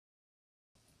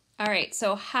All right,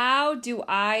 so how do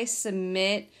I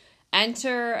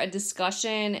enter a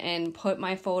discussion and put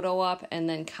my photo up and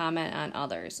then comment on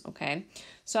others, okay?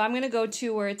 So I'm going to go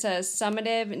to where it says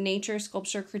Summative Nature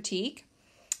Sculpture Critique.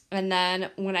 And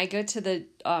then when I go to the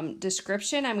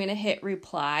description, I'm going to hit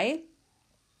reply.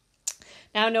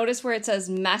 Now notice where it says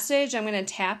message, I'm going to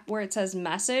tap where it says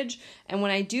message. And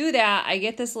when I do that, I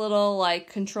get this little like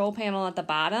control panel at the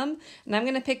bottom. And I'm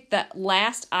going to pick the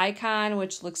last icon,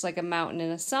 which looks like a mountain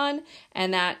and a sun.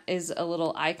 And that is a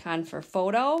little icon for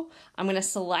photo. I'm going to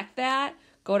select that,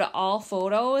 go to all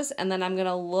photos, and then I'm going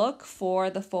to look for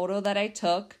the photo that I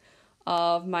took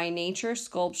of my nature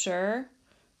sculpture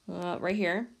right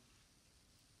here.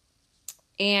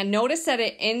 And notice that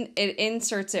it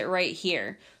inserts it right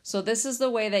here. So this is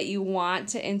the way that you want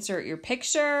to insert your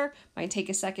picture. Might take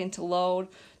a second to load.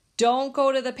 Don't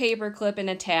go to the paperclip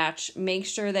and attach. Make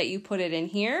sure that you put it in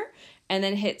here and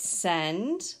then hit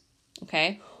send.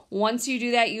 Okay. Once you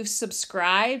do that, you've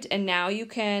subscribed, and now you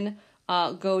can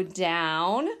go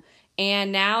down.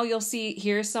 And now you'll see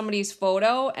here's somebody's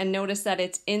photo, and notice that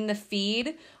it's in the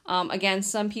feed. Again,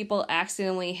 some people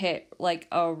accidentally hit like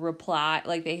a reply,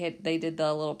 like they did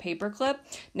the little paperclip.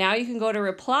 Now you can go to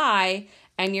reply,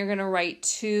 and you're gonna write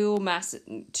two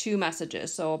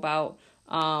messages. So about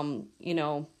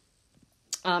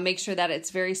make sure that it's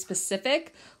very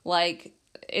specific, like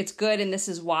it's good and this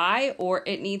is why, or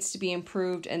it needs to be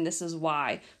improved and this is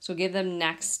why. So give them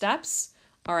next steps.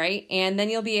 All right, and then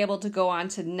you'll be able to go on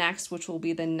to next, which will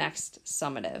be the next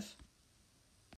summative.